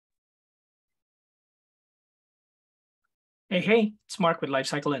Hey, it's Mark with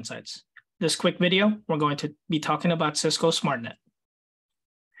Lifecycle Insights. This quick video, we're going to be talking about Cisco Smart Net.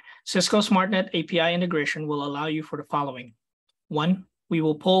 Cisco Smart Net API integration will allow you for the following. 1, we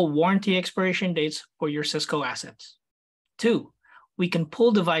will pull warranty expiration dates for your Cisco assets. 2, we can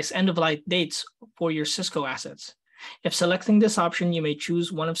pull device end-of-life dates for your Cisco assets. If selecting this option, you may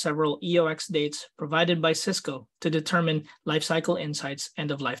choose one of several EOX dates provided by Cisco to determine Lifecycle Insights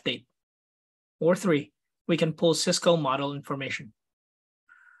end-of-life date. Or 3, we can pull Cisco model information.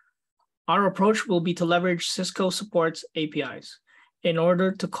 Our approach will be to leverage Cisco Support's APIs. In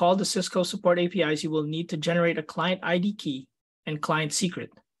order to call the Cisco Support APIs, you will need to generate a client ID key and client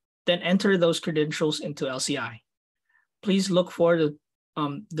secret, then enter those credentials into LCI. Please look for the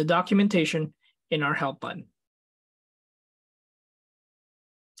documentation in our help button.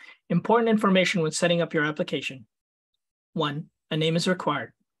 Important information when setting up your application. 1, a name is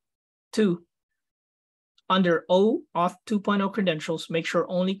required. 2, under OAuth 2.0 credentials, make sure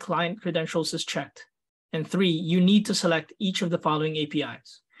only client credentials is checked. And 3, you need to select each of the following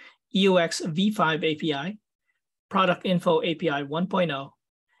APIs: EOX v5 API, Product Info API 1.0,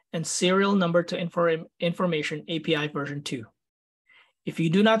 and Serial Number to Information API version 2. If you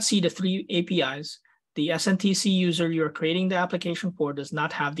do not see the 3 APIs, the SNTC user you're creating the application for does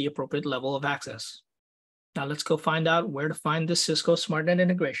not have the appropriate level of access. Now let's go find out where to find the Cisco Smart Net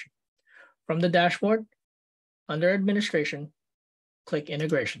integration. From the dashboard, under Administration, click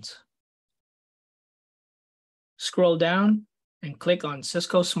Integrations. Scroll down and click on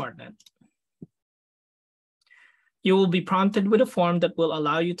Cisco Smart Net. You will be prompted with a form that will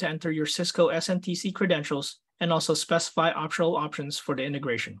allow you to enter your Cisco SNTC credentials and also specify optional options for the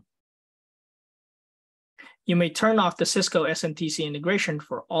integration. You may turn off the Cisco SNTC integration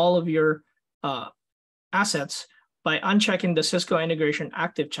for all of your assets by unchecking the Cisco Integration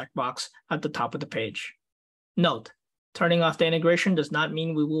Active checkbox at the top of the page. Note, turning off the integration does not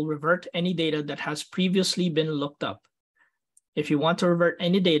mean we will revert any data that has previously been looked up. If you want to revert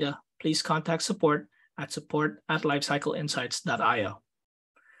any data, please contact support at support@lifecycleinsights.io.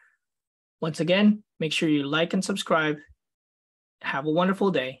 Once again, make sure you like and subscribe. Have a wonderful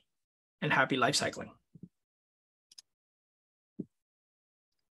day and happy life cycling.